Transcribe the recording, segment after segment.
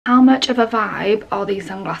How much of a vibe are these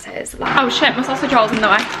sunglasses? Like, oh shit, my sausage roll's in the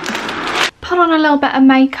way. Put on a little bit of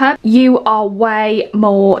makeup. You are way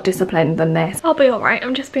more disciplined than this. I'll be alright,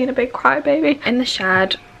 I'm just being a big crybaby. In the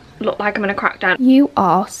shed, look like I'm gonna crack down. You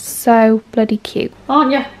are so bloody cute,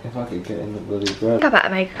 aren't you? If I could get in the bloody bread. I better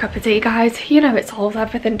make a cup of tea, guys. You know it solves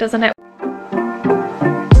everything, doesn't it?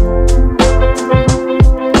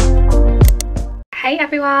 Hey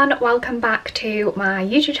everyone, welcome back to my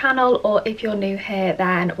YouTube channel, or if you're new here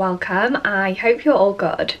then welcome. I hope you're all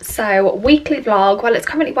good. So weekly vlog, well it's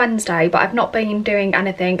currently Wednesday but I've not been doing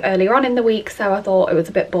anything earlier on in the week, so I thought it was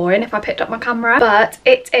a bit boring if I picked up my camera. But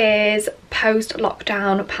it is post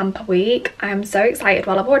lockdown pamper week. I am so excited.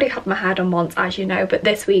 Well, I've already had my hair done once, as you know, but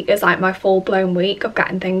this week is like my full-blown week of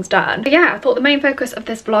getting things done. But yeah, I thought the main focus of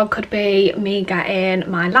this vlog could be me getting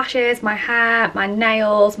my lashes, my hair, my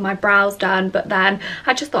nails, my brows done, but then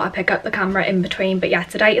I just thought I'd pick up the camera in between. But yeah,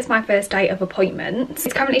 today is my first day of appointments.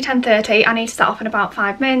 It's currently 10:30. I need to set off in about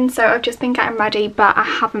 5 minutes, so I've just been getting ready, but I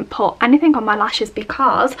haven't put anything on my lashes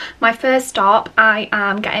because my first stop, I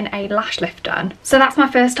am getting a lash lift done. So that's my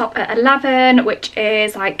first stop at 11, which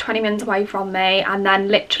is like 20 minutes away from me, and then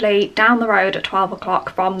literally down the road at 12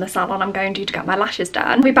 o'clock from the salon I'm going to get my lashes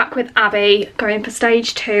done. I'll be back with Abby going for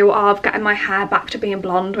stage 2 of getting my hair back to being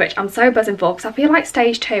blonde, which I'm so buzzing for because I feel like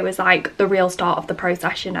stage 2 is like the real start of the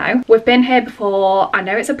process, you know. We've been here before, I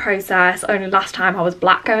know it's a process, only last time I was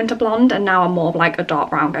black going to blonde and now I'm more of like a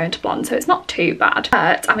dark brown going to blonde, so it's not too bad.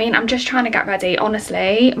 But I mean, I'm just trying to get ready.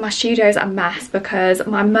 Honestly, my studio's a mess because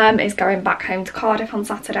my mum is going back home to Cardiff on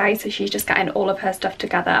Saturday, so she's just getting all of her stuff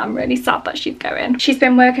together. I'm really sad that she's going. She's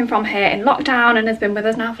been working from here in lockdown and has been with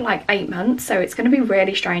us now for like 8 months, so it's going to be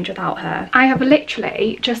really strange without her. I have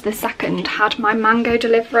literally just this second had my Mango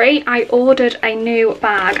delivery. I ordered a new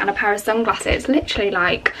bag and a pair of sunglasses literally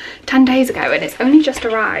like 10 days ago and it's only just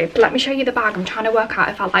arrived. Let me show you the bag. I'm trying to work out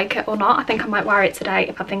if I like it or not. I think I might wear it today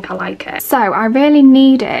if I think I like it. So I really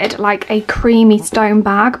needed like a creamy stone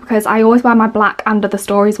bag because I always wear my black Under the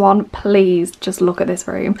Stories one. Please just look at this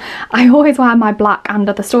room. I always wear my black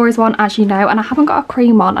Under the Stories one, as you know, and I haven't got a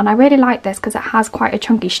cream one, and I really like this because it has quite a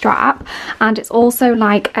chunky strap and it's also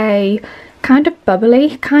like a kind of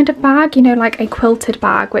bubbly kind of bag, you know, like a quilted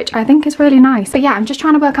bag, which I think is really nice. But yeah, I'm just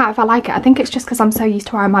trying to work out if I like it. I think it's just because I'm so used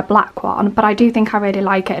to wearing my black one, but I do think I really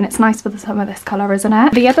like it and it's nice for the summer, this colour, isn't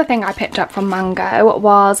it? The other thing I picked up from Mango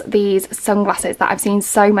was these sunglasses that I've seen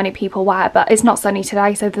so many people wear, but it's not sunny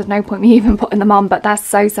today, so there's no point me even putting them on, but they're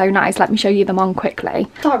so nice. Let me show you them on quickly.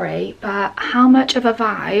 Sorry, but how much of a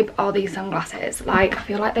vibe are these sunglasses? Like, I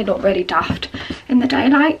feel like they look really daft in the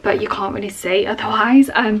daylight, but you can't really see otherwise.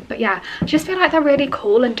 But yeah, I just feel like they're really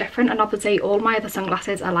cool and different, and obviously all my other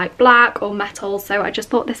sunglasses are like black or metal, so I just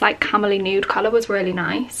thought this like camely nude colour was really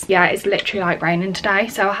nice. Yeah, it's literally like raining today,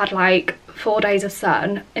 so I had like 4 days of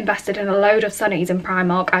sun, invested in a load of sunnies in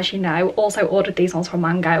Primark, as you know, also ordered these ones from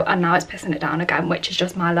Mango, and now it's pissing it down again, which is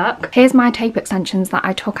just my luck. Here's my tape extensions that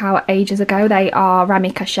I took out ages ago. They are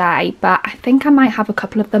Remy Cachet, but I think I might have a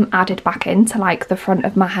couple of them added back into like the front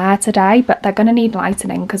of my hair today, but they're going to need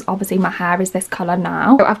lightening because obviously my hair is this colour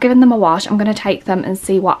now. So I've given them a wash. I'm going to take them and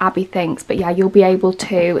see what Abby thinks, but yeah, you'll be able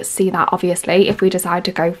to see that obviously if we decide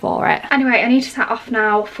to go for it. Anyway, I need to set off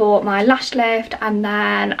now for my lash lift, and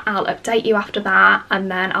then I'll update you after that,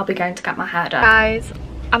 and then I'll be going to get my hair done. Guys,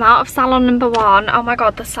 I'm out of salon number 1. Oh my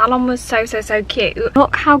god, the salon was so cute.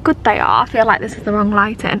 Look how good they are. I feel like this is the wrong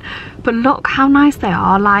lighting, but look how nice they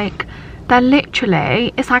are. Like, they're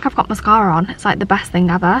literally, it's like I've got mascara on. It's like the best thing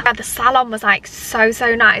ever. Yeah, the salon was like so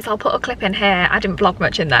nice. I'll put a clip in here. I didn't vlog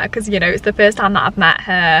much in there because, you know, it's the first time that I've met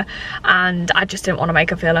her and I just didn't want to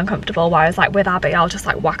make her feel uncomfortable, whereas like with Abby I'll just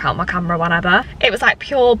like whack out my camera whenever. It was like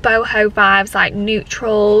pure boho vibes, like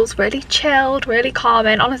neutrals, really chilled, really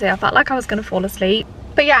calming. Honestly, I felt like I was gonna fall asleep.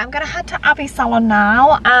 But yeah, I'm gonna head to Abby's salon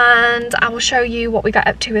now and I will show you what we get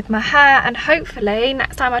up to with my hair, and hopefully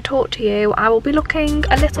next time I talk to you I will be looking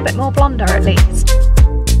a little bit more blonder at least.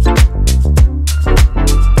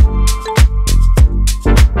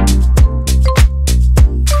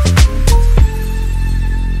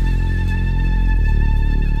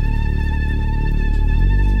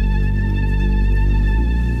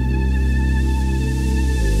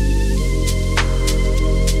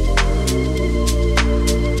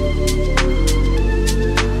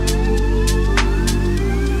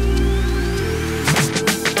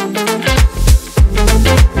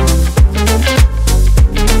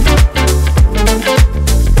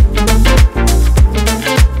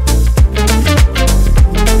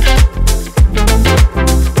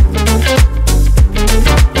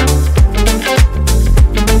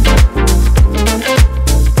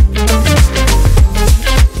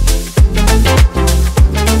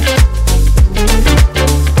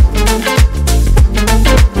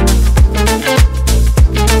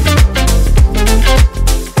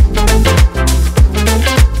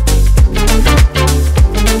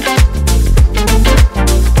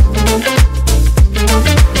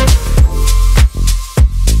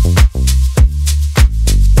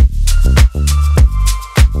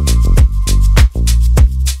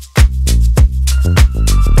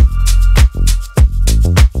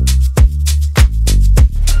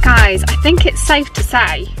 guys, I think it's safe to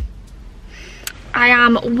say I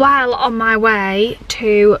am well on my way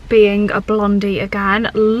to being a blondie again.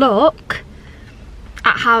 Look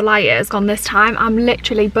at how light it has gone this time. I'm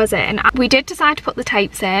literally buzzing. We did decide to put the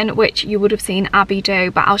tapes in, which you would have seen Abby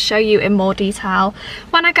do, but I'll show you in more detail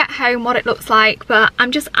when I get home what it looks like. But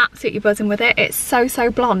I'm just absolutely buzzing with it. It's so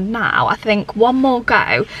blonde now. I think one more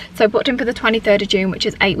go. So booked in for the 23rd of June, which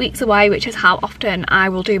is 8 weeks away, which is how often I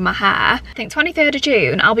will do my hair. I think 23rd of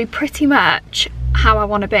June I'll be pretty much how I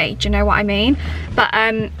want to be, do you know what I mean? But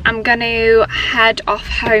I'm gonna head off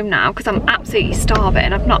home now because I'm absolutely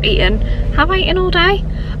starving. I've not eaten. Have I eaten all day?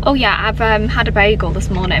 Oh yeah, I've had a bagel this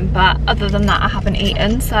morning, but other than that I haven't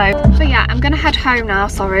eaten. But yeah, I'm gonna head home now.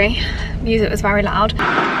 Sorry, music was very loud.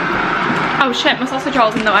 Oh shit, my sausage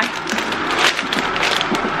roll's in the way.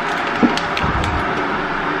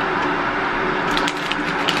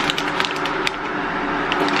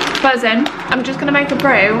 Buzzing. I'm just gonna make a brew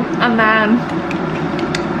and then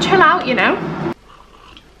chill out, you know.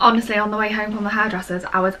 Honestly, on the way home from the hairdressers,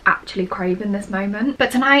 I was actually craving this moment. But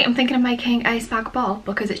tonight I'm thinking of making a spag bol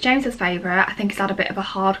because it's James's favourite. I think he's had a bit of a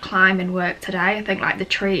hard climb in work today. I think like the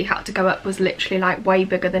tree he had to go up was literally like way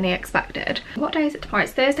bigger than he expected. What day is it tomorrow?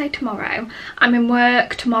 It's Thursday tomorrow. I'm in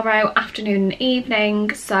work tomorrow afternoon and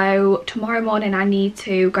evening. So tomorrow morning I need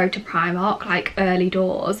to go to Primark like early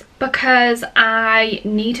doors because I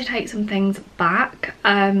need to take some things back.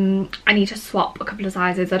 I need to swap a couple of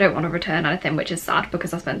sizes. I don't want to return anything, which is sad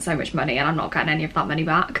because I spent so much money and I'm not getting any of that money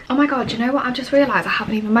back. Oh my god, do you know what I've just realised I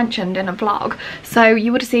haven't even mentioned in a vlog? So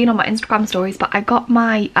you would have seen on my Instagram stories, but I got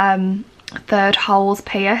my third holes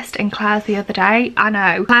pierced in Claire's the other day. I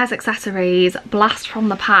know, Claire's accessories, blast from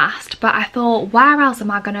the past, but I thought, where else am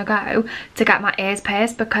I gonna go to get my ears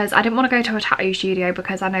pierced? Because I didn't want to go to a tattoo studio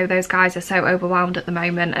because I know those guys are so overwhelmed at the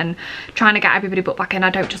moment and trying to get everybody booked back in.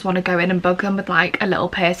 I don't just want to go in and bug them with like a little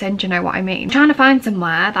piercing, do you know what I mean? I'm trying to find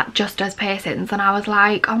somewhere that just does piercings and I was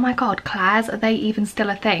like, oh my god, Claire's, are they even still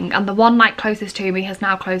a thing? And the one like closest to me has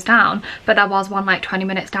now closed down, but there was one like 20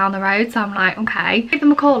 minutes down the road, so I'm like, okay. Gave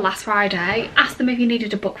them a call last Friday, asked them if you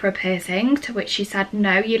needed to book for a piercing, to which she said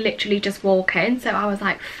no, you literally just walk in. So I was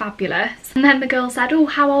like, fabulous. And then the girl said, oh,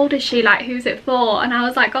 how old is she, like who's it for? And I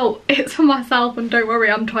was like, oh, it's for myself and don't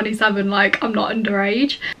worry, I'm 27, like I'm not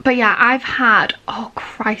underage. But yeah, I've had, oh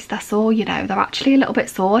Christ, they're sore, you know, they're actually a little bit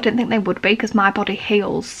sore. I didn't think they would be because my body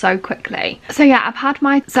heals so quickly. So yeah,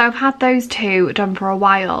 I've had those two done for a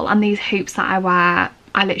while, and these hoops that I wear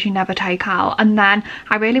I literally never take out. And then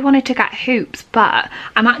I really wanted to get hoops, but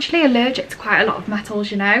I'm actually allergic to quite a lot of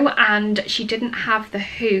metals, you know, and she didn't have the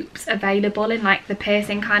hoops available in like the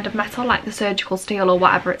piercing kind of metal, like the surgical steel or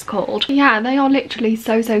whatever it's called. Yeah, they are literally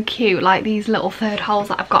so cute, like these little third holes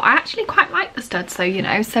that I've got. I actually quite like the studs though, you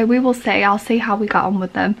know, so we will see. I'll see how we get on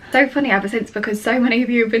with them. So funny ever since, because so many of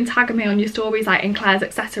you have been tagging me on your stories like in Claire's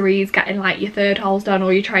accessories, getting like your third holes done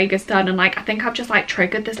or your tragus done, and like I think I've just like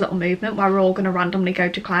triggered this little movement where we're all going to randomly go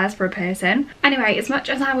to Claire's for a piercing. Anyway, as much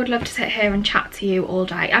as I would love to sit here and chat to you all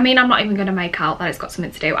day, I mean, I'm not even going to make out that it's got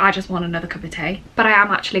something to do. I just want another cup of tea. But I am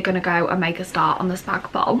actually going to go and make a start on the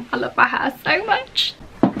spag bol. I love my hair so much.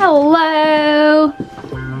 Hello.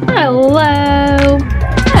 Hello.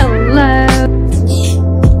 Hello.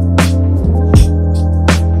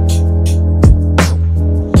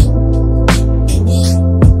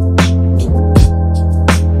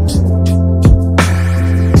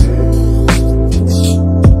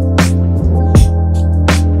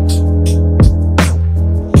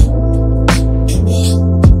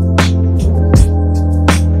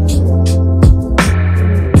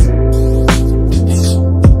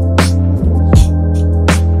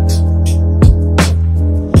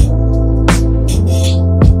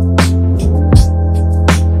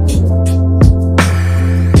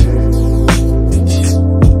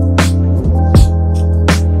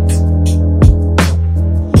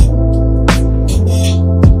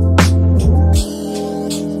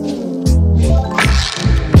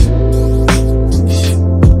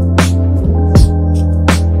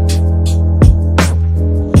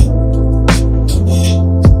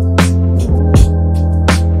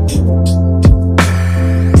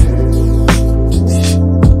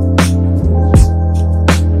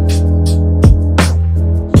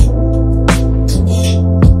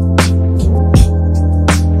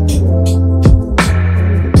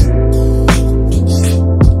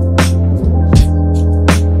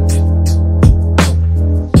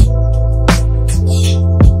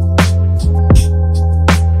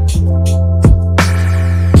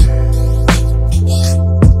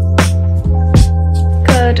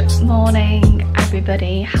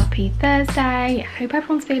 happy Thursday. Hope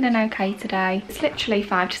everyone's feeling okay today. It's literally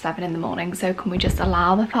 5 to 7 in the morning, so can we just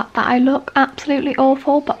allow the fact that I look absolutely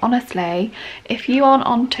awful? But honestly, if you aren't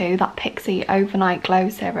onto that Pixie overnight glow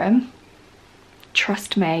serum,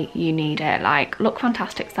 trust me, you need it. Like, Look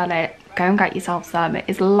Fantastic sell it. Go and get yourself some. It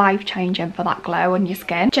is life-changing for that glow on your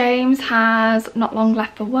skin. James has not long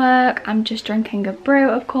left for work. I'm just drinking a brew,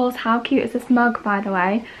 of course. How cute is this mug, by the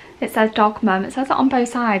way? It says Dog Mum. It says it on both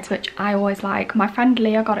sides, which I always like. My friend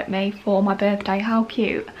Leah got it me for my birthday. How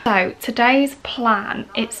cute. So today's plan,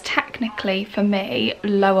 it's technically for me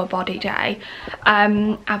lower body day.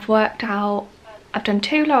 I've worked out, I've done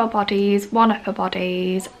 2 lower bodies, 1 upper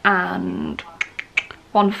bodies and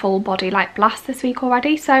 1 full body like blast this week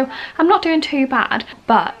already, so I'm not doing too bad,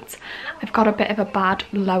 but I've got a bit of a bad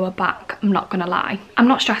lower back, I'm not gonna lie. I'm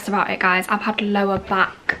not stressed about it, guys. I've had lower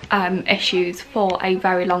back issues for a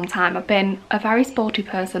very long time. I've been a very sporty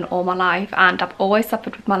person all my life, and I've always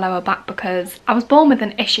suffered with my lower back because I was born with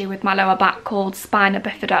an issue with my lower back called spina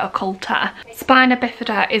bifida occulta. Spina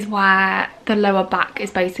bifida is where the lower back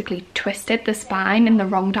is basically twisted, the spine in the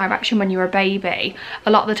wrong direction when you're a baby.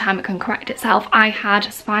 A lot of the time it can correct itself. I had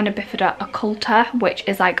spina bifida occulta, which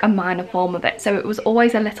is like a minor form of it, so it was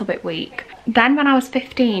always a little bit weak. Then when I was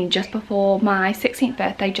 15, just before my 16th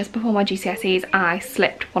birthday, just before my GCSEs, I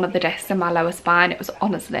slipped one of the discs in my lower spine. It was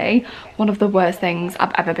honestly one of the worst things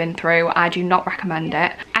I've ever been through. I do not recommend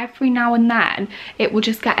it. Every now and then it will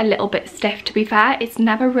just get a little bit stiff, to be fair. It's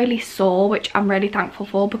never really sore, which I'm really thankful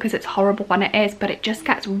for because it's horrible when it is, but it just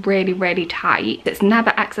gets really, really tight. It's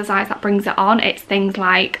never exercise that brings it on. It's things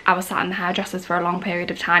like I was sat in the hairdressers for a long period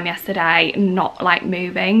of time yesterday, not like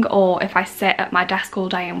moving, or if I sit at my desk all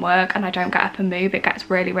day and work and I don't get up and move, it gets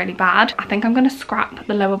really, really bad. I think I'm going to scrap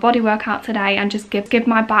the lower body workout today and just give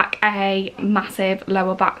my back a massive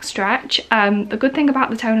lower back stretch. The good thing about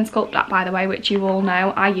the Tone and Sculpt app, by the way, which you all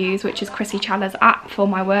know I use, which is Chrissy Challer's app for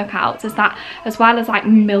my workouts, is that as well as like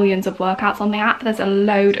millions of workouts on the app, there's a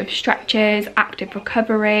load of stretches, active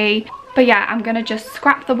recovery. But yeah, I'm gonna just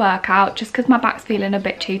scrap the workout just because my back's feeling a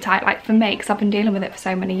bit too tight. Like for me, because I've been dealing with it for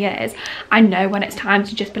so many years, I know when it's time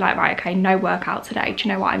to just be like, right, okay, no workout today. Do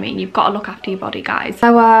you know what I mean? You've got to look after your body, guys.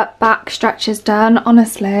 So back stretch is done.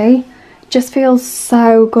 Honestly, just feels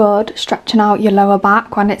so good stretching out your lower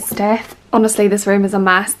back when it's stiff. Honestly, this room is a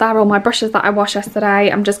mess. There are all my brushes that I washed yesterday.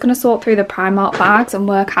 I'm just going to sort through the Primark bags and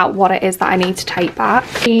work out what it is that I need to take back.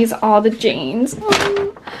 These are the jeans.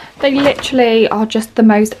 They literally are just the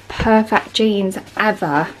most perfect jeans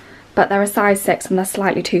ever. But they're a size 6 and they're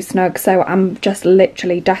slightly too snug, so I'm just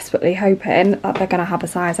literally desperately hoping that they're going to have a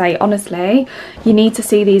size 8. Honestly, you need to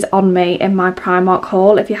see these on me in my Primark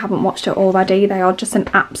haul if you haven't watched it already. They are just an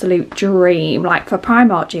absolute dream. Like for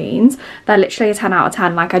Primark jeans, they're literally a 10 out of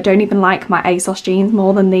 10. Like I don't even like my ASOS jeans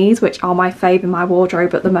more than these, which are my fave in my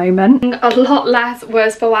wardrobe at the moment. A lot less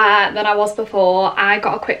worse for wear than I was before. I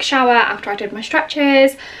got a quick shower after I did my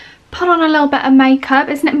stretches. Put on a little bit of makeup.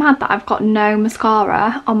 Isn't it mad that I've got no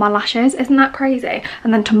mascara on my lashes? Isn't that crazy?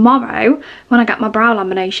 And then tomorrow, when I get my brow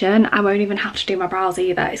lamination, I won't even have to do my brows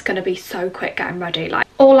either. It's going to be so quick getting ready. Like,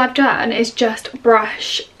 all I've done is just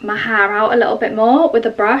brush my hair out a little bit more with a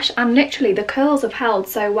brush, and literally the curls have held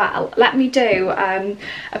so well. Let me do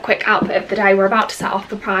a quick outfit of the day. We're about to set off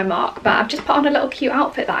for Primark, but I've just put on a little cute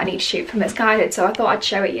outfit that I need to shoot for Misguided, so I thought I'd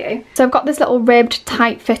show it you. So I've got this little ribbed,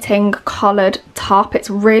 tight-fitting, collared top. It's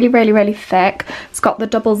really thick. It's got the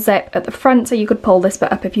double zip at the front, so you could pull this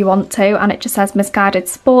bit up if you want to, and it just says Misguided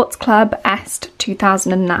Sports Club Est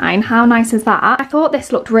 2009. How nice is that? I thought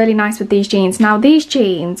this looked really nice with these jeans. Now these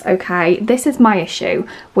jeans, okay, this is my issue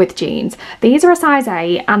with jeans. These are a size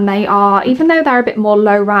 8 and they are, even though they're a bit more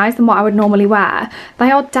low rise than what I would normally wear, they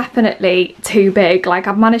are definitely too big. Like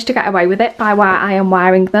I've managed to get away with it by where I am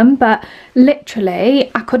wearing them, but literally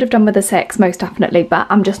I could have done with a 6 most definitely, but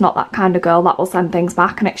I'm just not that kind of girl that will send things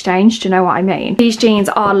back and exchange. Do you know what I mean? These jeans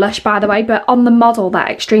are Lush, by the way, but on the model they're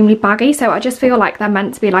extremely baggy, so I just feel like they're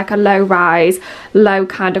meant to be like a low rise, low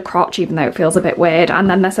kind of crotch, even though it feels a bit weird, and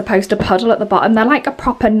then they're supposed to puddle at the bottom. They're like a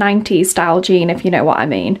proper 90s style jean, if you know what I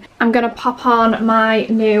mean. I'm gonna pop on my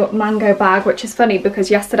new Mango bag, which is funny because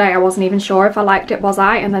yesterday I wasn't even sure if I liked it, was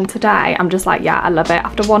I? And then today I'm just like, yeah, I love it.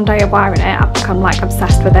 After one day of wearing it, I've become like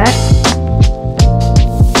obsessed with it.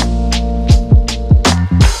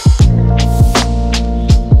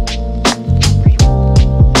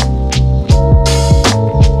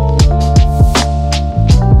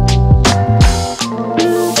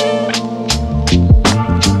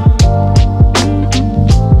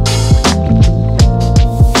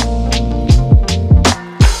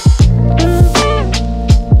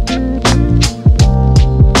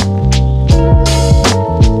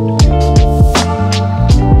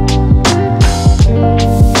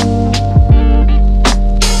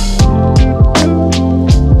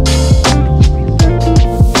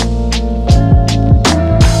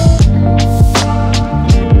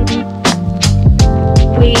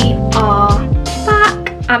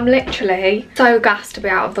 literally so gassed to be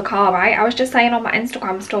out of the car, right? I was just saying on my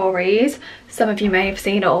Instagram stories, some of you may have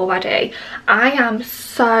seen it already, I am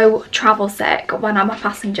so travel sick when I'm a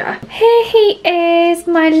passenger. Here he is,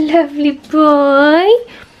 my lovely boy.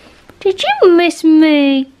 Did you miss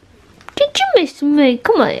me? Did you miss me?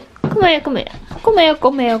 Come here. Come here, come here. Come here,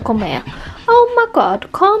 come here, come here. Oh my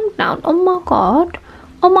god, calm down. Oh my god.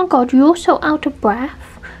 Oh my god, you're so out of breath.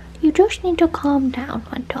 You just need to calm down,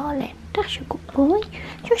 my darling. That's a good boy.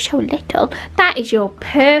 You're so little. That is your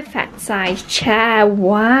perfect size chair.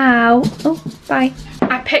 Wow. Oh, bye.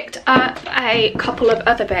 I picked up a couple of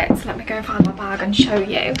other bits. Let me go and find my bag and show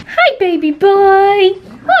you. Hi, baby boy.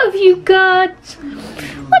 What have you got?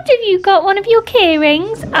 What have you got? One of your key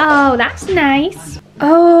rings? Oh, that's nice.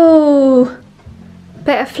 Oh,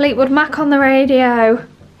 bit of Fleetwood Mac on the radio.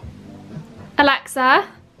 Alexa,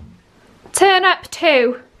 turn up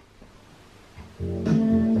 2.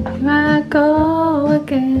 I go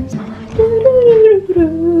again.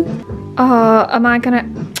 Oh,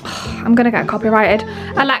 I'm gonna get copyrighted.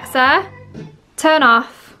 Alexa, turn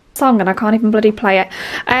off song, and I can't even bloody play it.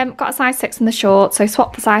 Got a size 6 in the short, so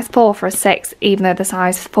swapped the size 4 for a 6, even though the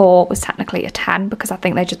size 4 was technically a 10 because I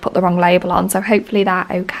think they just put the wrong label on, so hopefully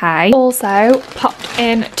that okay. Also popped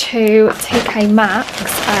into TK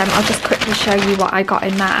Maxx. I'll just quickly show you what I got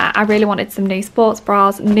in there. I really wanted some new sports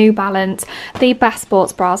bras, New Balance, the best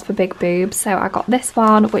sports bras for big boobs, so I got this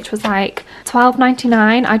one, which was like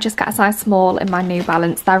 $12.99. I just get a size small in my New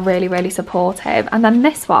Balance. They're really, really supportive. And then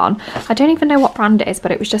this one, I don't even know what brand it is,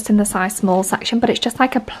 but it was just in the size small section, but it's just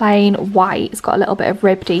like a plain white. It's got a little bit of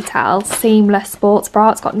rib detail, seamless sports bra.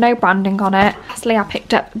 It's got no branding on it. Lastly, I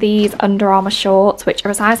picked up these Under Armour shorts, which are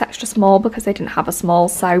a size extra small because they didn't have a small,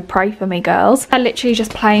 so pray for me, girls. They're literally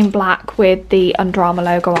just plain black with the Under Armour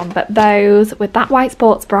logo on, but those with that white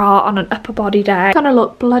sports bra on an upper body day, gonna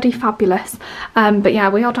look bloody fabulous. But yeah,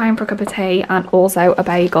 we are dying for a cup of tea and also a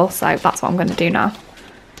bagel, so that's what I'm gonna do now.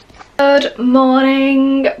 Good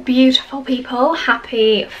morning, beautiful people.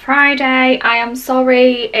 Happy Friday. I am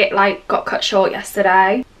sorry it got cut short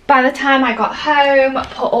yesterday. By the time I got home,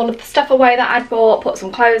 put all of the stuff away that I'd bought, put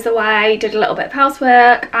some clothes away, did a little bit of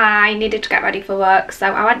housework. I needed to get ready for work, so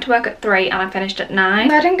I went to work at 3 and I finished at 9.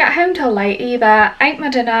 So I didn't get home till late either. Ate my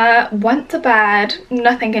dinner, went to bed.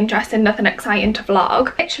 Nothing interesting, nothing exciting to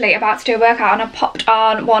vlog. Literally about to do a workout and I popped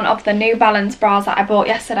on one of the New Balance bras that I bought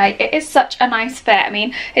yesterday. It is such a nice fit. I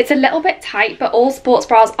mean, it's a little bit tight, but all sports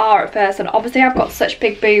bras are at first, and obviously I've got such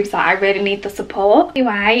big boobs that I really need the support.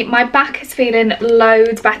 Anyway, my back is feeling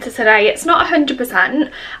loads better today. It's not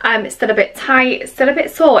 100%, it's still a bit tight, it's still a bit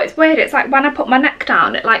sore. It's weird, it's like when I put my neck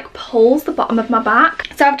down, it like pulls the bottom of my back.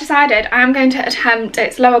 So I've decided I am going to attempt,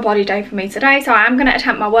 it's lower body day for me today, so I am going to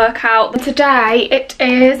attempt my workout. Today it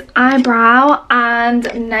is eyebrow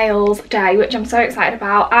and nails day, which I'm so excited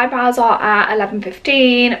about. Eyebrows are at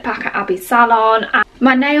 11:15 back at Abby's salon, and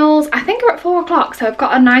my nails I think are at 4 o'clock, so I've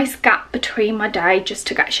got a nice gap between my day just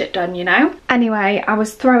to get shit done, you know. Anyway, I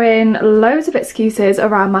was throwing loads of excuses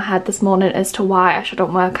around my head this morning as to why I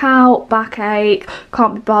shouldn't work out, backache,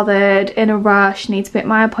 can't be bothered, in a rush, need to pick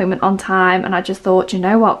my appointment on time, and I just thought, you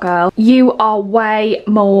know what, girl, you are way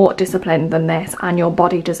more disciplined than this and your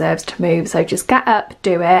body deserves to move, so just get up,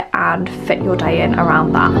 do it, and fit your day in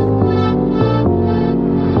around that.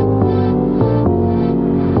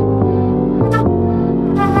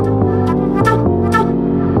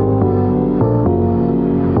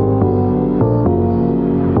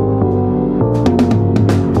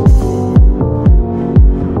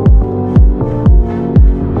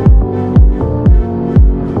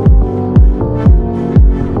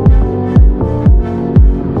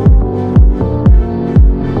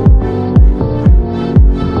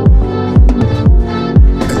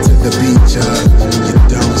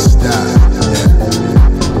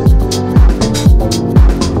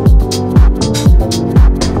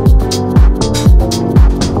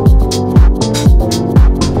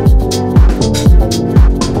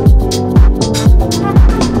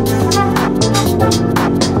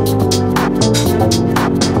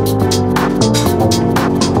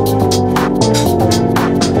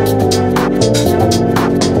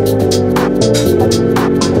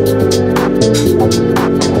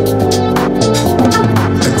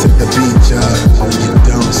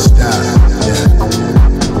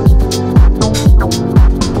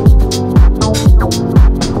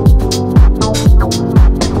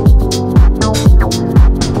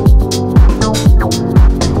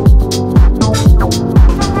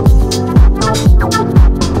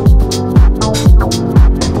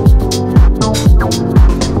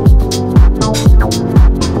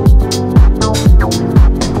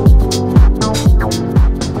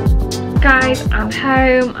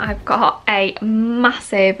 got a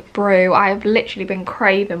massive brew. I have literally been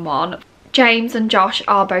craving one. James and Josh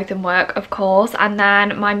are both in work, of course, and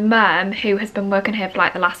then my mum, who has been working here for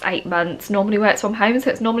like the last 8 months, normally works from home, so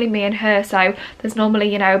it's normally me and her, so there's normally,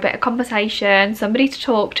 you know, a bit of conversation, somebody to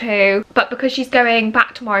talk to. But because she's going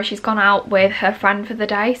back tomorrow, she's gone out with her friend for the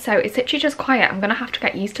day, so it's literally just quiet. I'm gonna have to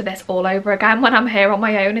get used to this all over again when I'm here on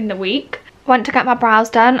my own in the week. Went to get my brows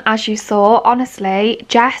done, as you saw. Honestly,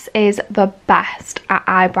 Jess is the best at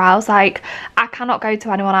eyebrows. Like, I cannot go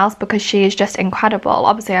to anyone else because she is just incredible.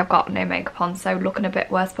 Obviously, I've got no makeup on, so looking a bit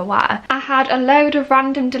worse for wear. I had a load of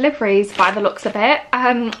random deliveries by the looks of it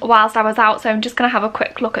whilst I was out, so I'm just going to have a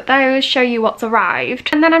quick look at those, show you what's arrived,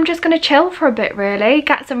 and then I'm just going to chill for a bit, really.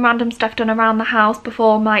 Get some random stuff done around the house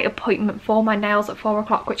before my appointment for my nails at 4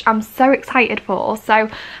 o'clock, which I'm so excited for. So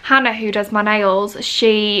Hannah, who does my nails,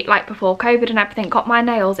 she, like before COVID and everything, got my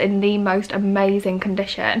nails in the most amazing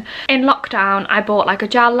condition. In lockdown, I bought like a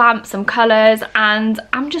gel lamp, some colours, and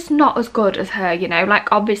I'm just not as good as her, you know.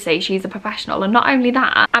 Like, obviously she's a professional, and not only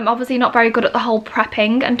that, I'm obviously not very good at the whole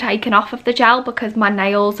prepping and taking off of the gel because my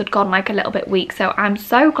nails had gone like a little bit weak. So I'm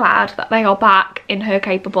so glad that they are back in her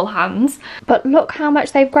capable hands. But look how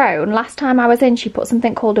much they've grown. Last time I was in, she put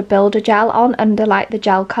something called a builder gel on under like the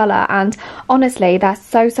gel colour, and honestly they're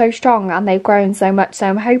so strong, and they've grown so much, so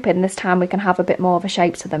I'm hoping this time we can have a bit more of a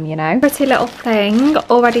shape to them, you know. Pretty little thing.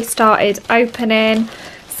 Already started opening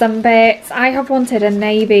some bits. I have wanted a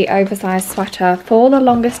navy oversized sweater for the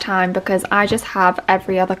longest time because I just have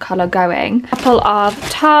every other colour going. A couple of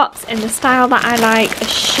tops in the style that I like. A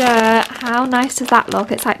shirt. How nice does that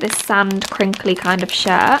look? It's like this sand crinkly kind of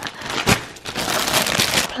shirt.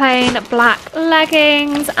 Plain black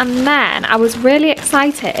leggings, and then I was really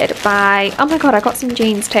excited by, oh my god, I got some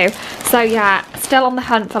jeans too. So yeah, still on the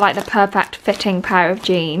hunt for like the perfect fitting pair of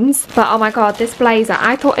jeans. But oh my god, this blazer,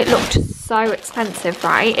 I thought it looked so expensive,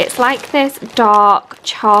 right? It's like this dark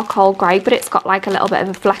charcoal grey, but it's got like a little bit of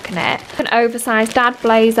a fleck in it. An oversized dad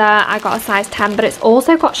blazer. I got a size 10, but it's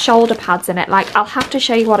also got shoulder pads in it. Like, I'll have to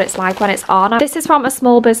show you what it's like when it's on. This is from a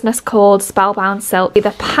small business called Spellbound Silk.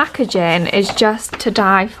 The packaging is just to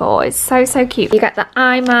die for. It's so cute. You get the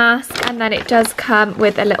eye mask, and then it does come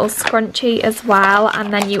with a little scrunchie as well,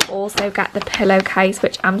 and then you also get the pillowcase,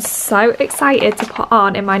 which I'm so excited to put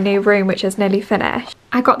on in my new room, which is nearly finished.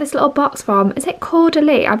 I got this little box from, is it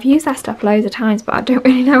Caudalie? I've used their stuff loads of times, but I don't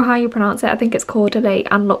really know how you pronounce it. I think it's Caudalie,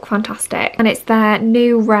 and Look Fantastic. And it's their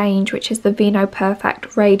new range, which is the Vino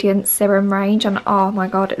Perfect Radiant Serum range. And oh my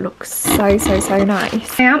god, it looks so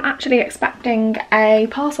nice. I am actually expecting a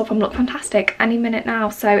parcel from Look Fantastic any minute now.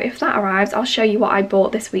 So if that arrives, I'll show you what I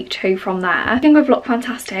bought this week too from there. Speaking of Look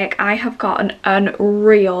Fantastic, I have got an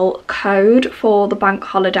unreal code for the bank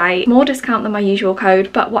holiday. More discount than my usual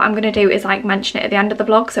code, but what I'm going to do is like mention it at the end of the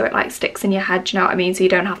vlog so it like sticks in your head, do you know what I mean? So you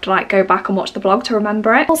don't have to like go back and watch the vlog to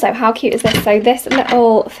remember it. Also, how cute is this? So this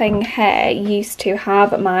little thing here used to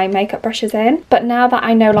have my makeup brushes in, but now that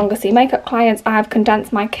I no longer see makeup clients, I've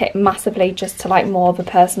condensed my kit massively just to like more of a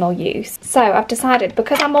personal use. So I've decided,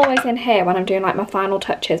 because I'm always in here when I'm doing like my final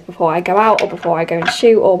touches before I go out or before I go and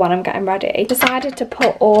shoot or when I'm getting ready, decided to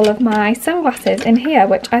put all of my sunglasses in here,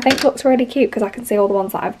 which I think looks really cute because I can see all the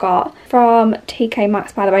ones that I've got. From TK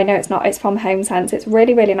Maxx, by the way. No, it's not, it's from HomeSense. It's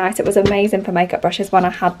really nice. It was amazing for makeup brushes when I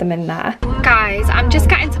had them in there. Guys, I'm just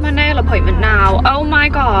getting to my nail appointment now. Oh my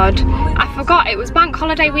god, I forgot it was bank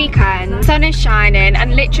holiday weekend. Sun is shining,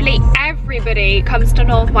 and literally everybody comes to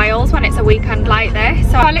North Wales when it's a weekend like this.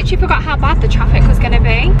 So I literally forgot how bad the traffic was going to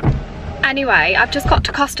be. Anyway, I've just got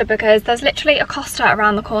to Costa because there's literally a Costa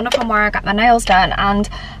around the corner from where I get my nails done, and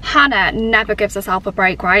Hannah never gives herself a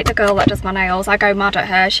break, right? The girl that does my nails, I go mad at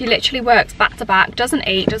her. She literally works back to back, doesn't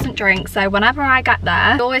eat, doesn't drink, so whenever I get there,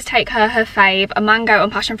 I always take her fave, a mango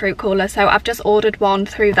and passion fruit cooler. So I've just ordered one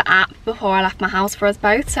through the app before I left my house for us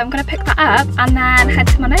both, so I'm going to pick that up and then head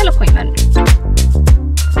to my nail appointment.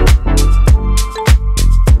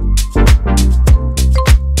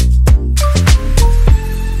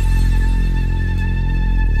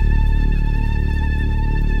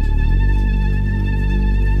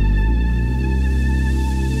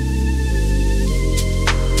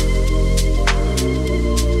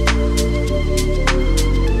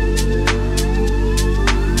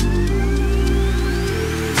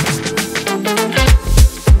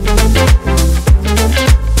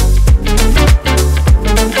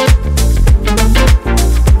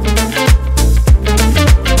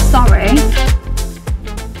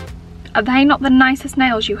 Are they not the nicest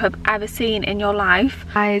nails you have ever seen in your life?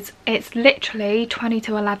 Guys, it's literally 20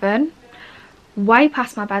 to 11. Way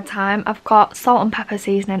past my bedtime. I've got salt and pepper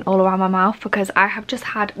seasoning all around my mouth because I have just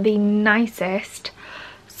had the nicest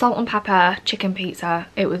salt and pepper chicken pizza.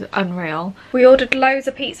 It was unreal. We ordered loads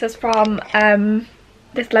of pizzas from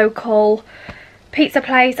this local pizza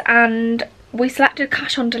place, and we selected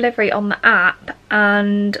cash on delivery on the app,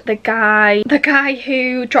 and the guy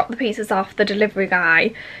who dropped the pizzas off, the delivery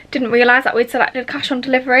guy, didn't realise that we'd selected cash on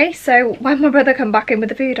delivery. So when my brother came back in with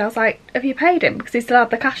the food, I was like, have you paid him? Because he still had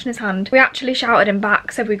the cash in his hand. We actually shouted him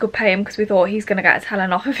back so we could pay him, because we thought he's going to get us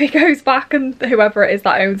telling off if he goes back and whoever it is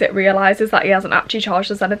that owns it realises that he hasn't actually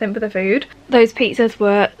charged us anything for the food. Those pizzas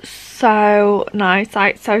were so nice,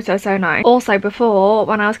 like so nice. Also, before,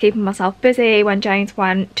 when I was keeping myself busy, when James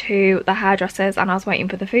went to the hairdressers and I was waiting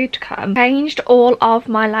for the food to come, changed all of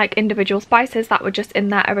my like individual spices that were just in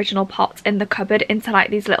their original pots in the cupboard into like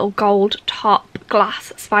these little gold top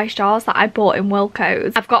glass spice jars that I bought in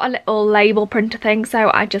Wilko's. I've got a little label printer thing, so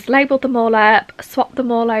I just labelled them all up, swapped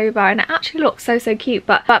them all over, and it actually looks so cute.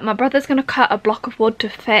 But my brother's going to cut a block of wood to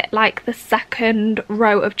fit like the second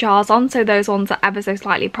row of jars on, so those ones are ever so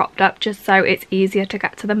slightly propped up, just so it's easier to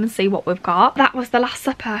get to them and see what we've got. That was the last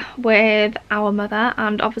supper with our mother,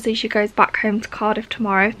 and obviously she goes back home to Cardiff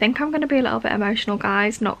tomorrow. I think I'm going to be a little bit emotional,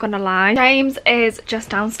 guys, not gonna lie. James is just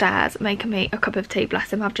downstairs making me a cup of tea,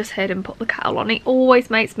 bless him. I've just heard him put the kettle on. He always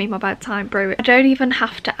makes me my bedtime brew. I don't even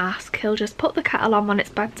have to ask, he'll just put the kettle on when it's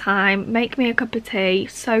bedtime, make me a cup of tea.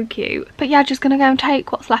 So cute. But yeah, just gonna go and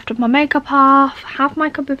take what's left of my makeup off, have my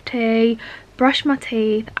cup of tea, brush my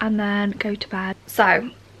teeth, and then go to bed. So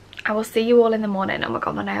I will see you all in the morning. Oh my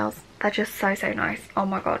god, my nails, they're just so nice. Oh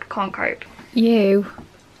my god, can't cope. You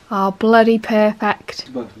are bloody perfect. It's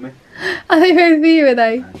both for me. Are they both for you, are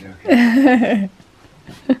they?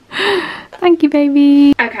 Thank you,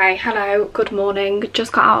 baby. Okay, hello, good morning.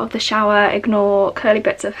 Just got out of the shower, ignore curly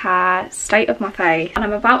bits of hair, state of my face, and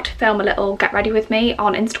I'm about to film a little get ready with me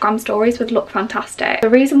on Instagram stories with Look Fantastic. The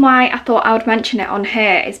reason why I thought I would mention it on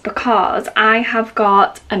here is because I have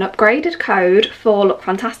got an upgraded code for Look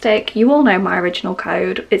Fantastic. You all know my original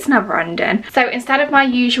code, it's never ending. So instead of my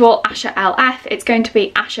usual ASHERLF, it's going to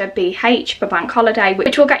be ASHERBH for bank holiday,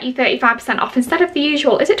 which will get you 35% off instead of the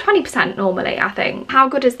usual, is it 20% normally, I think. How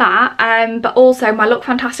good is that? But also my Look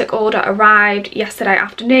Fantastic order arrived yesterday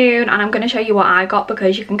afternoon, and I'm going to show you what I got,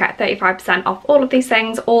 because you can get 35% off all of these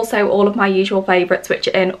things, also all of my usual favourites which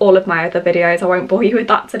are in all of my other videos. I won't bore you with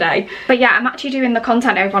that today. But yeah, I'm actually doing the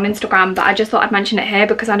content over on Instagram, but I just thought I'd mention it here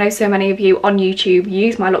because I know so many of you on YouTube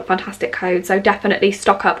use my Look Fantastic code, so definitely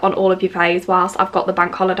stock up on all of your faves whilst I've got the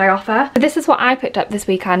bank holiday offer. But this is what I picked up this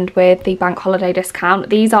weekend with the bank holiday discount.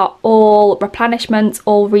 These are all replenishments,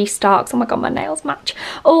 all restocks. Oh my god, my nails match.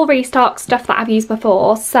 All restock stuff that I've used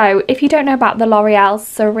before. So if you don't know about the L'Oreal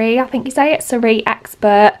Cerie, I think you say it, Cerie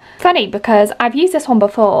Expert. Funny because I've used this one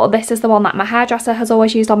before. This is the one that my hairdresser has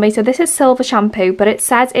always used on me. So this is silver shampoo, but it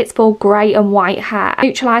says it's for grey and white hair,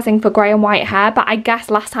 neutralising for grey and white hair, but I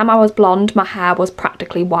guess last time I was blonde my hair was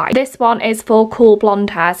practically white. This one is for cool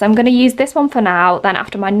blonde hair, so I'm going to use this one for now. Then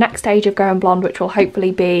after my next stage of going blonde, which will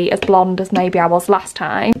hopefully be as blonde as maybe I was last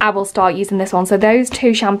time, I will start using this one. So those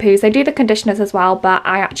two shampoos, they do the conditioners as well, but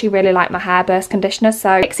I actually really like my HAIRBURST conditioner.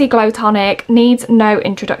 So Pixie Glow Tonic needs no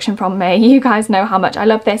introduction from me. You guys know how much I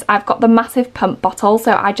love this. I've got the massive pump bottle,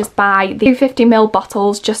 so I just buy the 250ml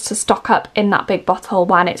bottles just to stock up in that big bottle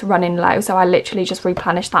when it's running low. So I literally just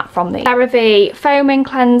replenish that from the CeraVe foaming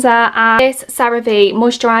cleanser, and this CeraVe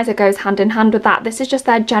moisturizer goes hand in hand with that. This is just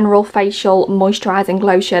their general facial moisturizing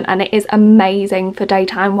lotion, and it is amazing for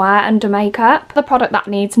daytime wear under makeup. The product that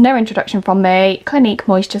needs no introduction from me, Clinique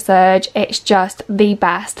Moisture Surge. It's just the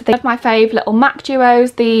best. They have my fave little MAC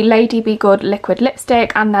duos, the Lady Be Good liquid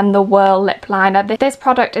lipstick, and then the Whirl lip liner. This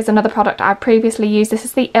product is another product I've previously used. This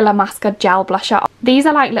is the Illamasqua gel blusher. These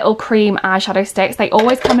are like little cream eyeshadow sticks. They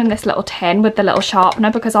always come in this little tin with the little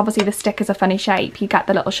sharpener, because obviously the stick is a funny shape. You get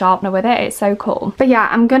the little sharpener with it. It's so cool. But yeah,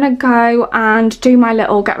 I'm gonna go and do my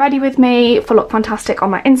little get ready with me for Look Fantastic on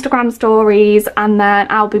my Instagram stories, and then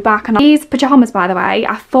I'll be back. And these pajamas, by the way,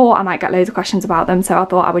 I thought I might get loads of questions about them, so I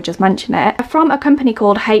thought I would just mention it. They're from a company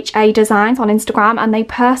called HA Designs on Instagram, and they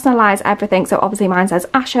personalise everything. So obviously mine says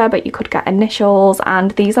Asher, but you could get initials,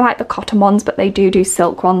 and these are like the cotton ones, but they do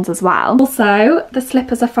silk ones as well. Also, the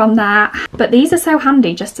slippers are from there, but these are so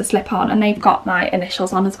handy just to slip on, and they've got my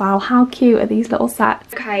initials on as well. How cute are these little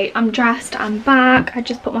sets? Okay, I'm dressed, I'm back. I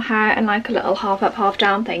just put my hair in like a little half up, half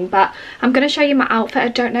down thing, but I'm going to show you my outfit. I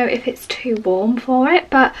don't know if it's too warm for it,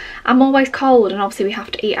 but I'm always cold, and obviously we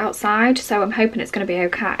have to eat outside, so I'm hoping it's going to be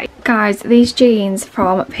okay. Guys, these jeans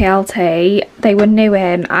from PL PLT. They were new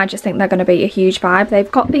in. I just think they're going to be a huge vibe.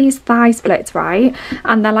 They've got these thigh splits, right?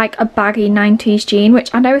 And they're like a baggy 90s jean,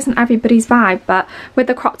 which I know isn't everybody's vibe, but with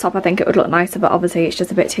the crop top I think it would look nicer, but obviously it's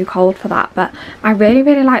just a bit too cold for that. But I really,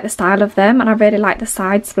 really like the style of them, and I really like the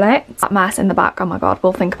side splits. That mess in the back, oh my god,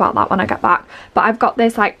 we'll think about that when I get back. But I've got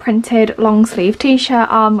this like printed long sleeve t-shirt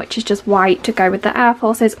on, which is just white to go with the Air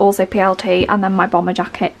Forces, also PLT, and then my bomber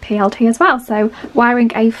jacket PLT as well. So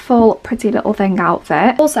wearing a full Pretty Little Thing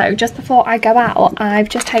outfit. Also, just before I go out, I've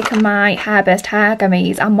just taken my HAIRBURST hair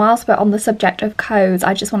gummies, and whilst we're on the subject of codes,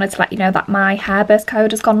 I just wanted to let you know that my HAIRBURST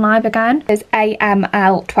code has gone live again. It's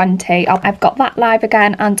AML20. I've got that live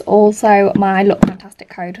again, and also my Look Fantastic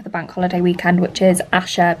code for the bank holiday weekend, which is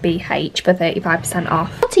ASHERBH for 35%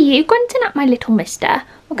 off. What are you grunting at, my little mister?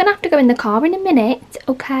 We're gonna have to go in the car in a minute,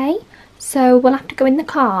 okay? So we'll have to go in the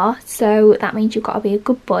car, so that means you've got to be a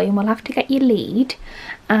good boy, and we'll have to get your lead.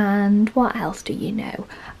 And what else do you know?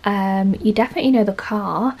 You definitely know the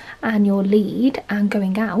car and your lead and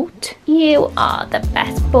going out. You are the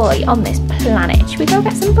best boy on this planet. Should we go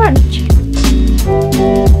get some brunch?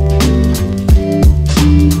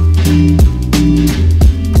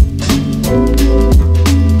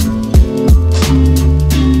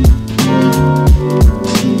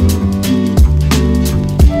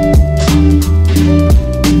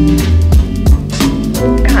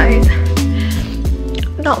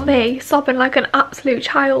 Not me sobbing like an absolute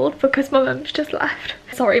child because my mum's just left.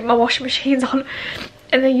 Sorry, my washing machine's on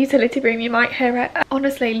in the utility room, you might hear it.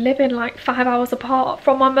 Honestly, living like 5 hours apart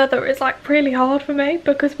from my mother is like really hard for me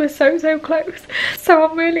because we're so close. So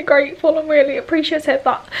I'm really grateful and really appreciative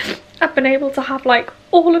that I've been able to have like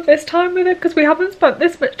all of this time with her, because we haven't spent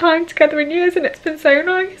this much time together in years, and it's been so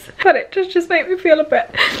nice. But it does just make me feel a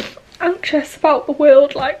bit anxious about the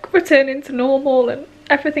world like returning to normal and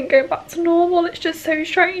everything going back to normal. It's just so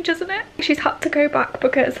strange, isn't it? She's had to go back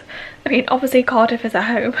because, I mean, obviously Cardiff is at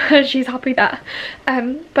home and she's happy there,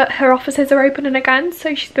 but her offices are opening again,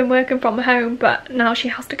 so she's been working from home, but now she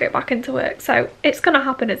has to go back into work. So it's gonna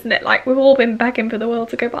happen, isn't it? Like, we've all been begging for the world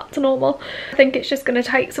to go back to normal. I think it's just gonna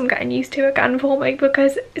take some getting used to again for me,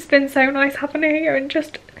 because it's been so nice having her here and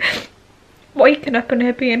just waking up and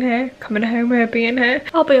her being here, coming home, her being here.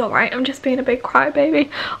 I'll be alright, I'm just being a big crybaby.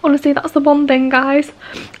 Honestly, that's the one thing, guys,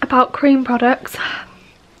 about cream products.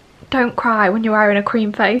 Don't cry when you're wearing a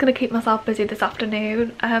cream face. I'm gonna keep myself busy this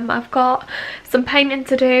afternoon. I've got some painting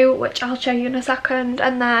to do, which I'll show you in a second,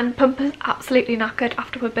 and then Pumper's absolutely knackered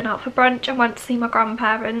after we've been out for brunch and went to see my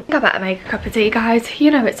grandparents. I better make a cup of tea, guys.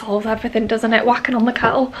 You know it solves everything, doesn't it? Whacking on the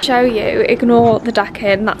kettle. Show you, ignore the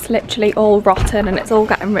decking, that's literally all rotten and it's all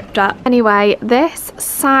getting ripped up. Anyway, this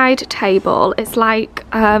side table is like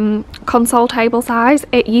console table size.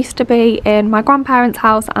 It used to be in my grandparents'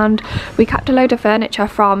 house, and we kept a load of furniture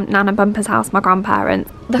from Nan and Bumper's house, my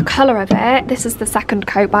grandparents. The colour of it, this is the second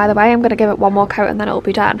coat by the way, I'm going to give it one more coat and then it'll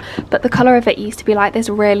be done, but the colour of it used to be like this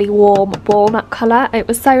really warm walnut colour. It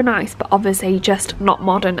was so nice, but obviously just not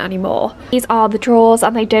modern anymore. These are the drawers,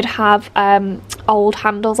 and they did have old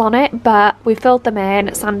handles on it, but we filled them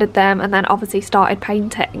in, sanded them, and then obviously started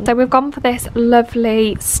painting. So we've gone for this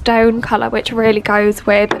lovely stone colour, which really goes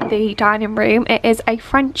with the dining room. It is a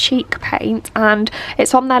French chic paint, and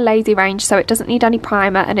it's from their Lazy range, so it doesn't need any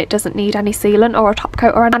primer and it doesn't need any sealant or a top coat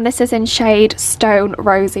or anything. And this is in shade Stone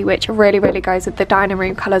Rosy, which really goes with the dining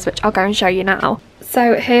room colours, which I'll go and show you now.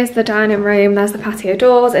 So here's the dining room, there's the patio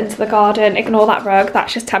doors into the garden. Ignore that rug,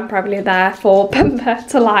 that's just temporarily there for Pumper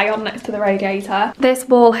to lie on next to the radiator. This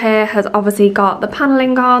wall here has obviously got the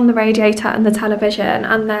panelling on, the radiator and the television,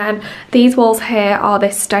 and then these walls here are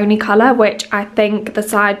this stony colour, which I think the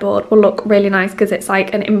sideboard will look really nice because it's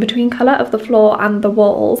like an in-between colour of the floor and the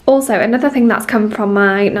walls. Also, another thing that's come from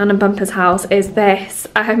my Nan and Bumper's house is this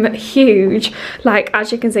huge, like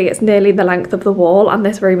as you can see it's nearly the length of the wall, and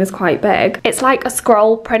this room is quite big. It's like a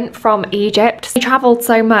scroll print from Egypt. They travelled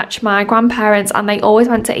so much, my grandparents, and they always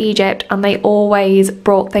went to Egypt and they always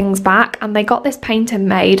brought things back, and they got this painting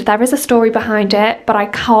made. There is a story behind it, but I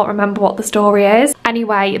can't remember what the story is.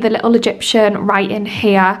 Anyway, the little Egyptian writing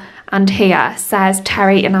here and here says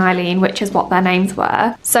Terry and Eileen, which is what their names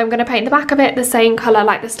were. So I'm going to paint the back of it the same colour,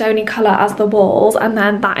 like the stony colour as the walls, and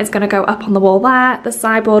then that is going to go up on the wall there. The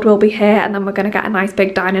sideboard will be here, and then we're going to get a nice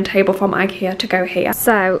big dining table from IKEA to go here.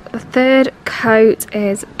 So the third coat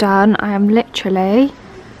is done. I am literally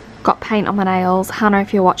got paint on my nails. Hannah,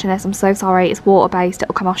 if you're watching this, I'm so sorry. It's water based,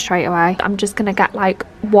 it'll come off straight away. I'm just going to get like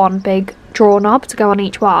one big draw knob to go on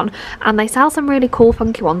each one, and they sell some really cool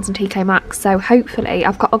funky ones in TK Maxx, so hopefully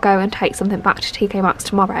I've got to go and take something back to TK Maxx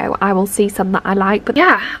tomorrow. I will see some that I like. But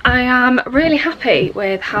yeah, I am really happy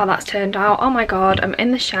with how that's turned out. Oh my god, I'm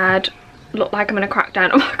in the shed, look like I'm gonna crack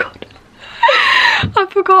down. Oh my god, I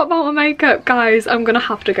forgot about my makeup, guys. I'm gonna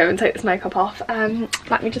have to go and take this makeup off.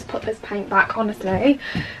 Let me just put this paint back. Honestly,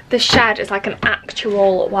 the shed is like an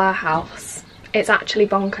actual warehouse. It's actually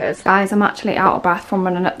bonkers. Guys, I'm actually out of breath from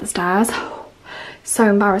running up the stairs. So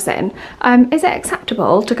embarrassing. Is it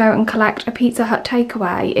acceptable to go and collect a Pizza Hut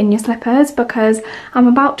takeaway in your slippers? Because I'm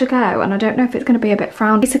about to go and I don't know if it's going to be a bit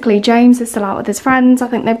frowned. Basically, James is still out with his friends. I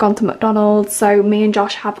think they've gone to McDonald's, so me and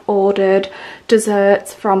Josh have ordered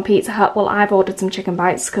desserts from Pizza Hut. Well, I've ordered some chicken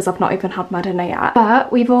bites because I've not even had my dinner yet,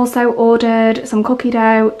 but we've also ordered some cookie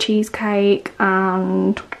dough, cheesecake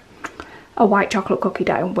and a white chocolate cookie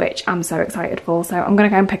dough, which I'm so excited for, so I'm gonna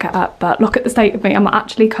go and pick it up. But look at the state of me, I'm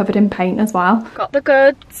actually covered in paint as well. Got the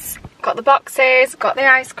goods, got the boxes, got the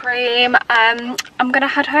ice cream. I'm gonna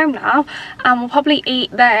head home now and we'll probably eat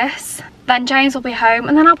this, then James will be home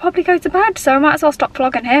and then I'll probably go to bed. So I might as well stop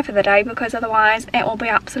vlogging here for the day because otherwise it will be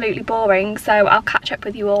absolutely boring. So I'll catch up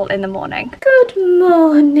with you all in the morning. Good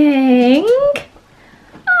morning.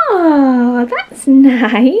 Oh, that's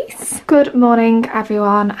nice. Good morning,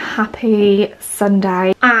 everyone. Happy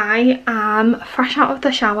Sunday. I am fresh out of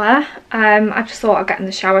the shower. I just thought I'd get in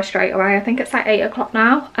the shower straight away. I think it's like 8 o'clock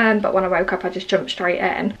now, but when I woke up I just jumped straight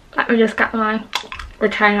in. Let me just get my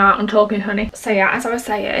retainer out and talking honey. So yeah, as I was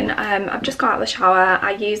saying, I've just got out of the shower.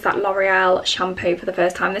 I used that L'Oreal shampoo for the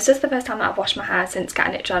first time. This is the first time that I've washed my hair since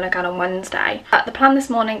getting it done again on Wednesday. The plan this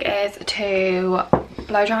morning is to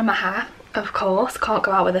blow dry my hair. Of course, can't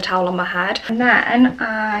go out with a towel on my head. And then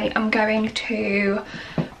I am going to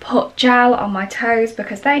put gel on my toes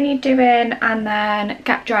because they need doing, and then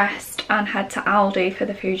get dressed and head to Aldi for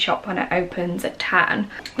the food shop when it opens at 10.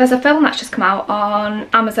 There's a film that's just come out on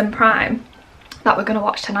Amazon Prime that we're going to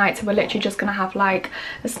watch tonight, so we're literally just going to have like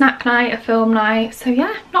a snack night, a film night. So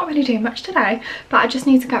yeah, not really doing much today, but I just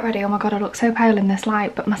need to get ready. Oh my god, I look so pale in this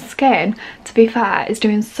light, but my skin, to be fair, is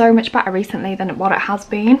doing so much better recently than what it has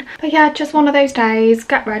been. But yeah, just one of those days.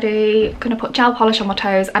 Get ready, gonna put gel polish on my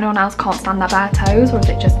toes. Anyone else can't stand their bare toes, or is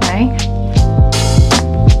it just me?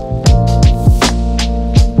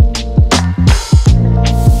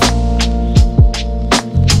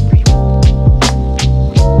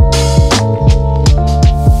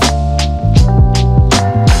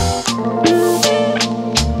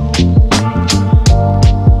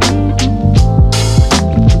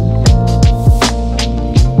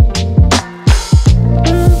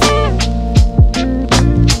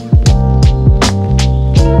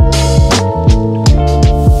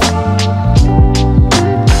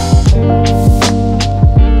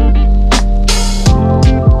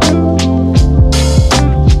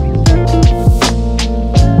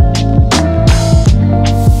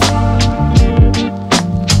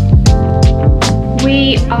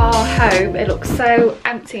 So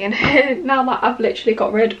empty in here now that I've literally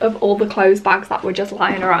got rid of all the clothes bags that were just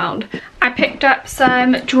lying around. I picked up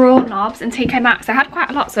some drawer knobs in TK Maxx. I had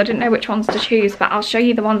quite a lot, so I didn't know which ones to choose, but I'll show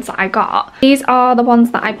you the ones that I got. These are the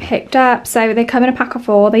ones that I picked up. So they come in a pack of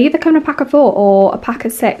 4. They either come in a pack of 4 or a pack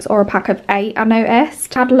of 6 or a pack of 8, I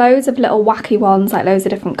noticed. I had loads of little wacky ones, like loads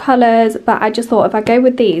of different colours, but I just thought if I go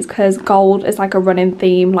with these, because gold is like a running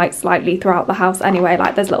theme like slightly throughout the house anyway,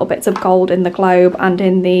 like there's little bits of gold in the globe and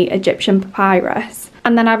in the Egyptian papyrus.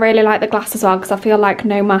 And then I really like the glass as well, because I feel like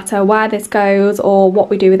no matter where this goes or what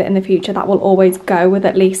we do with it in the future, that will always go with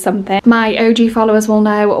at least something. My OG followers will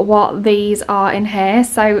know what these are in here.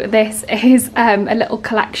 So this is a little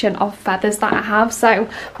collection of feathers that I have. So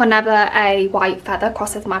whenever a white feather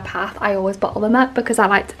crosses my path, I always bottle them up because I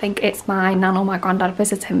like to think it's my nan or my granddad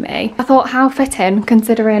visiting me. I thought how fitting,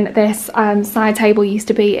 considering this side table used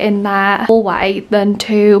to be in their hallway, than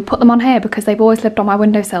to put them on here, because they've always lived on my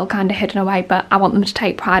windowsill kind of hidden away, but I want them to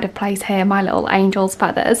take pride of place here, my little angel's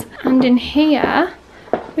feathers. And in here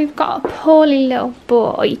we've got a poorly little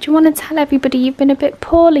boy. Do you want to tell everybody you've been a bit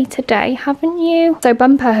poorly today, haven't you? So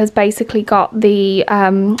Bumper has basically got the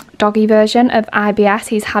doggy version of IBS.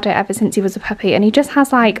 He's had it ever since he was a puppy, and he just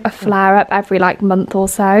has like a flare up every like month or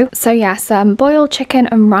so. So yes, boiled chicken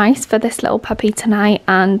and rice for this little puppy tonight,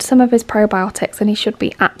 and some of his probiotics, and he should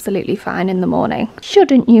be absolutely fine in the morning.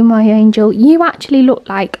 Shouldn't you, my angel? You actually look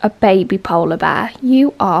like a baby polar bear.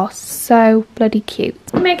 You are so bloody cute.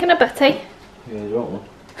 You making a butty? Yeah, you want one?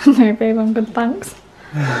 No babe, I'm good, thanks.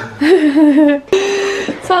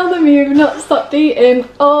 Tell them you've not stopped eating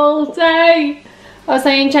all day. I was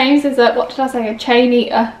saying James is a, what did I say, a chain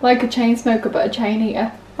eater, like a chain smoker but a chain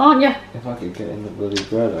eater, aren't you? If I could get in the bloody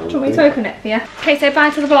bread, I would. Do you want me to open it for you? Okay, say bye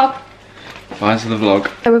to the vlog. on to the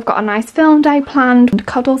vlog. So we've got a nice film day planned,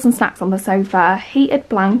 cuddles and snacks on the sofa, heated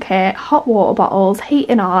blanket, hot water bottles,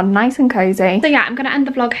 heating on, nice and cozy. So yeah, I'm going to end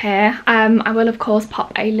the vlog here. I will of course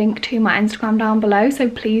pop a link to my Instagram down below, so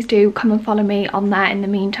please do come and follow me on there in the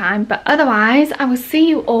meantime. But otherwise, I will see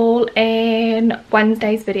you all in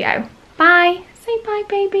Wednesday's video. Bye! Say bye,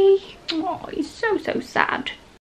 baby. Oh, he's so sad.